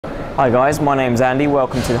Hi guys, my name's Andy.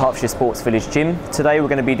 Welcome to the Hertfordshire Sports Village gym. Today we're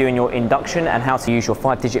going to be doing your induction and how to use your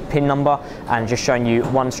 5-digit PIN number, and just showing you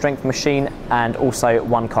one strength machine and also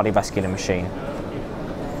one cardiovascular machine.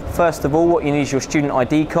 First of all, what you need is your student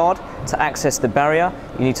ID card. To access the barrier,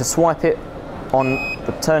 you need to swipe it on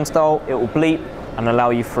the turnstile, it will bleep and allow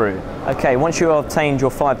you through. Okay, once you have obtained your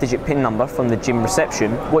 5-digit PIN number from the gym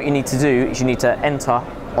reception, what you need to do is you need to enter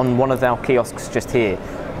on one of our kiosks just here.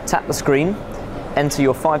 Tap the screen, enter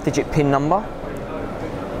your 5-digit PIN number.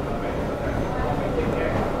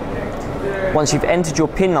 Once you've entered your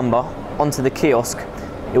PIN number onto the kiosk,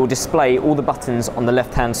 it will display all the buttons on the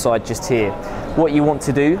left hand side just here. What you want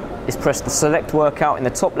to do is press the select workout in the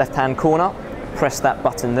top left hand corner, press that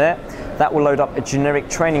button there. That will load up a generic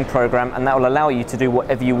training program, and that will allow you to do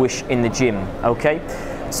whatever you wish in the gym. Okay,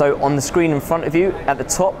 so on the screen in front of you at the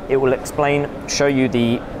top, it will show you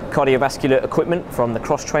the cardiovascular equipment from the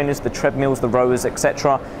cross trainers, the treadmills, the rowers,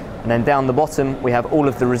 etc. And then down the bottom we have all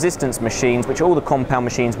of the resistance machines, which all the compound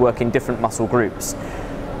machines work in different muscle groups.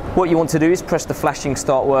 What you want to do is press the flashing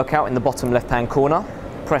start workout in the bottom left hand corner,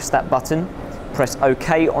 press that button, press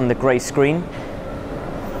OK on the grey screen,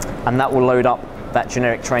 and that will load up that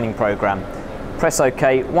generic training program. Press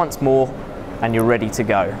OK once more and you're ready to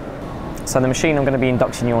go. So the machine I'm going to be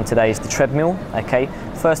inducting you on today is the treadmill. Okay,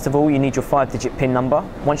 first of all you need your 5-digit PIN number.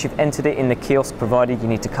 Once you've entered it in the kiosk provided, you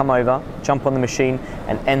need to come over, jump on the machine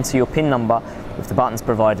and enter your PIN number with the buttons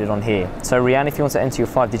provided on here. So Rianne, if you want to enter your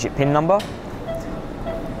 5-digit PIN number.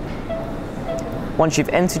 Once you've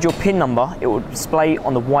entered your PIN number, it will display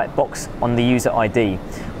on the white box on the user ID.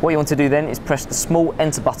 What you want to do then is press the small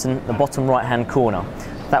enter button at the bottom right hand corner.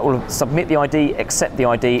 That will submit the ID, accept the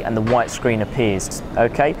ID, and the white screen appears.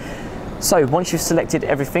 Okay. So once you've selected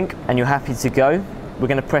everything and you're happy to go, we're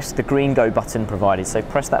going to press the green go button provided. So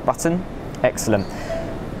press that button. Excellent.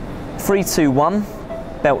 3, 2, 1,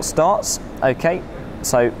 belt starts. Okay,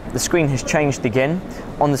 so the screen has changed again.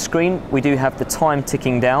 On the screen we do have the time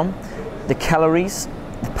ticking down, the calories,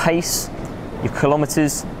 the pace, your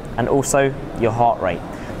kilometers, and also your heart rate.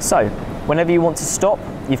 So whenever you want to stop,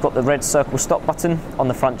 you've got the red circle stop button on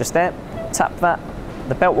the front just there. Tap that,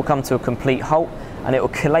 the belt will come to a complete halt, and it will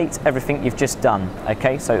collate everything you've just done.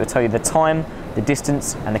 Okay, so it will tell you the time, the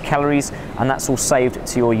distance, and the calories, and that's all saved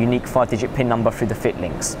to your unique 5-digit PIN number through the fit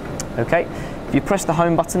links. Okay, if you press the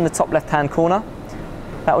home button, the top left hand corner,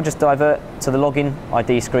 that will just divert to the login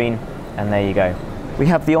ID screen, and there you go. We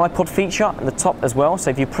have the iPod feature at the top as well,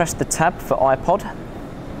 so if you press the tab for iPod,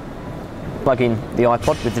 plug in the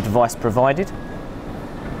iPod with the device provided.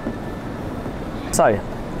 So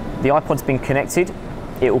the iPod's been connected.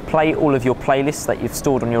 It will play all of your playlists that you've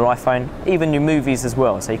stored on your iPhone, even your movies as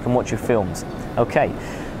well, so you can watch your films. Okay,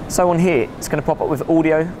 so on here, it's going to pop up with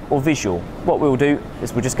audio or visual. What we'll do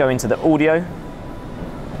is we'll just go into the audio.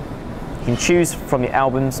 You can choose from your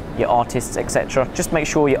albums, your artists, etc. Just make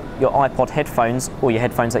sure your iPod headphones or your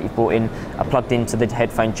headphones that you've brought in are plugged into the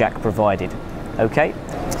headphone jack provided. Okay.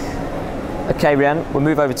 Okay, Rianne, we'll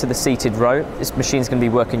move over to the seated row. This machine's going to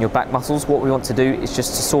be working your back muscles. What we want to do is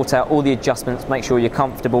just to sort out all the adjustments, make sure you're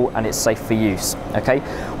comfortable and it's safe for use. Okay,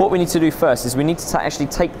 what we need to do first is we need to actually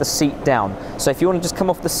take the seat down. So if you want to just come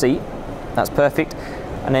off the seat, that's perfect.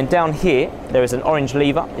 And then down here, there is an orange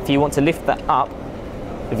lever. If you want to lift that up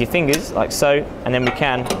with your fingers, like so, and then we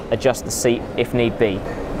can adjust the seat if need be.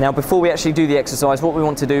 Now, before we actually do the exercise, what we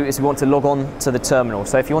want to do is we want to log on to the terminal.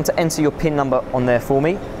 So if you want to enter your PIN number on there for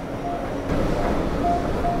me.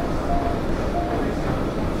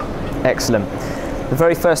 Excellent. The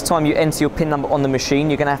very first time you enter your PIN number on the machine,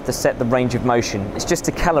 you're going to have to set the range of motion. It's just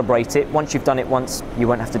to calibrate it. Once you've done it once, you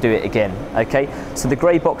won't have to do it again. Okay, so the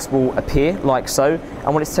grey box will appear like so,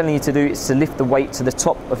 and what it's telling you to do is to lift the weight to the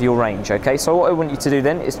top of your range. Okay, so what I want you to do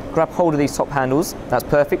then is grab hold of these top handles. That's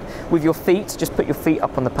perfect. With your feet, just put your feet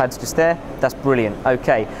up on the pads just there. That's brilliant.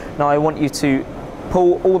 Okay, now I want you to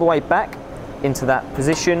pull all the way back into that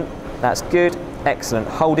position. That's good. Excellent.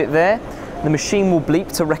 Hold it there. The machine will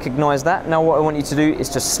bleep to recognise that. Now what I want you to do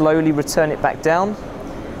is just slowly return it back down.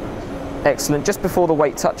 Excellent. Just before the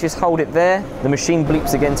weight touches, hold it there. The machine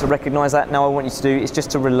bleeps again to recognise that. Now what I want you to do is just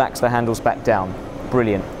to relax the handles back down.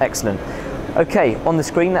 Brilliant. Excellent. Okay, on the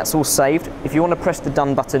screen that's all saved. If you want to press the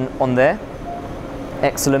done button on there.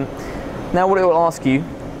 Excellent. Now what it will ask you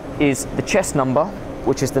is the chest number,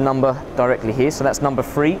 which is the number directly here. So that's number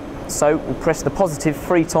 3. So we'll press the positive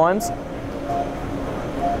 3 times.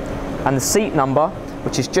 And the seat number,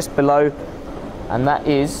 which is just below, and that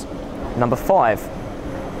is number 5.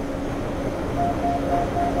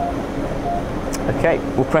 Okay,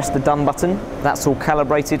 we'll press the done button. That's all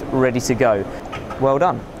calibrated, ready to go. Well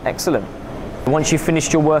done, excellent. Once you've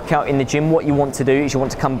finished your workout in the gym, what you want to do is you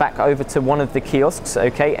want to come back over to one of the kiosks,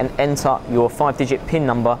 okay, and enter your 5-digit PIN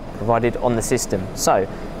number provided on the system. So,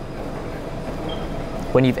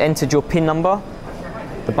 when you've entered your PIN number,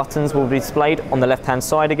 the buttons will be displayed on the left-hand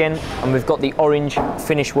side again, and we've got the orange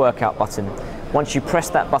Finish Workout button. Once you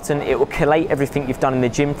press that button, it will collate everything you've done in the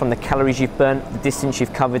gym, from the calories you've burnt, the distance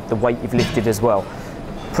you've covered, the weight you've lifted as well.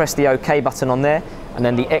 Press the OK button on there, and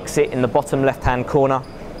then the exit in the bottom left-hand corner,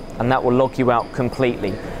 and that will log you out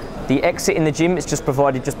completely. The exit in the gym is just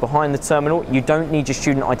provided just behind the terminal. You don't need your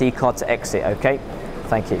student ID card to exit, okay?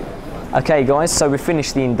 Thank you. Okay guys, so we've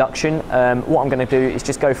finished the induction. What I'm going to do is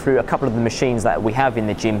just go through a couple of the machines that we have in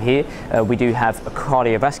the gym here. We do have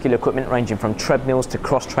cardiovascular equipment ranging from treadmills to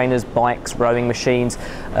cross trainers, bikes, rowing machines.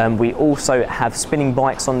 We also have spinning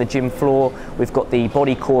bikes on the gym floor. We've got the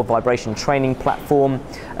body core vibration training platform.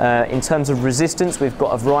 In terms of resistance, we've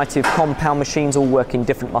got a variety of compound machines all working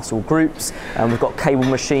different muscle groups. We've got cable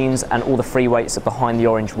machines, and all the free weights are behind the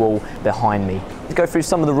orange wall behind me. To go through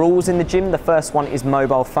some of the rules in the gym, the first one is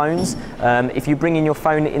mobile phones. If you bring in your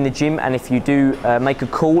phone in the gym, and if you do make a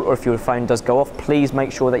call, or if your phone does go off, please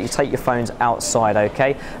make sure that you take your phones outside,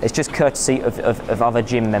 okay? It's just courtesy of other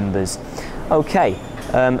gym members. Okay,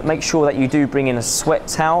 make sure that you do bring in a sweat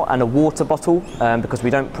towel and a water bottle, because we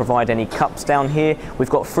don't provide any cups down here. We've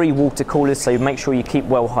got free water coolers, so make sure you keep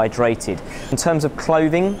well hydrated. In terms of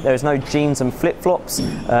clothing, there is no jeans and flip-flops.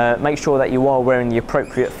 Make sure that you are wearing the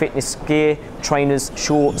appropriate fitness gear, trainers,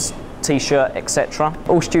 shorts, t-shirt, etc.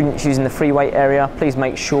 All students using the free weight area, please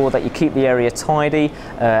make sure that you keep the area tidy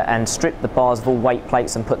and strip the bars of all weight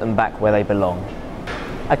plates and put them back where they belong.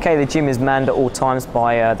 Okay, the gym is manned at all times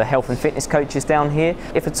by the health and fitness coaches down here.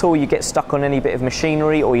 If at all you get stuck on any bit of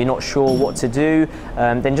machinery or you're not sure what to do,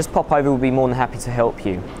 then just pop over, we'll be more than happy to help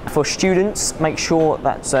you. For students, make sure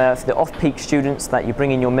that for the off-peak students that you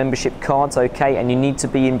bring in your membership cards, okay, and you need to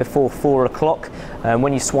be in before 4 o'clock.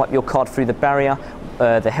 When you swipe your card through the barrier,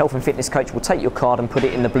 the health and fitness coach will take your card and put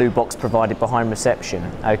it in the blue box provided behind reception.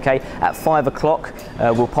 Okay, at 5 o'clock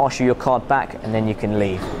we'll pass you your card back, and then you can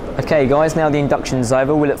leave. Okay guys, now the induction's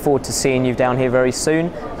over. We look forward to seeing you down here very soon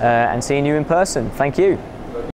and seeing you in person. Thank you.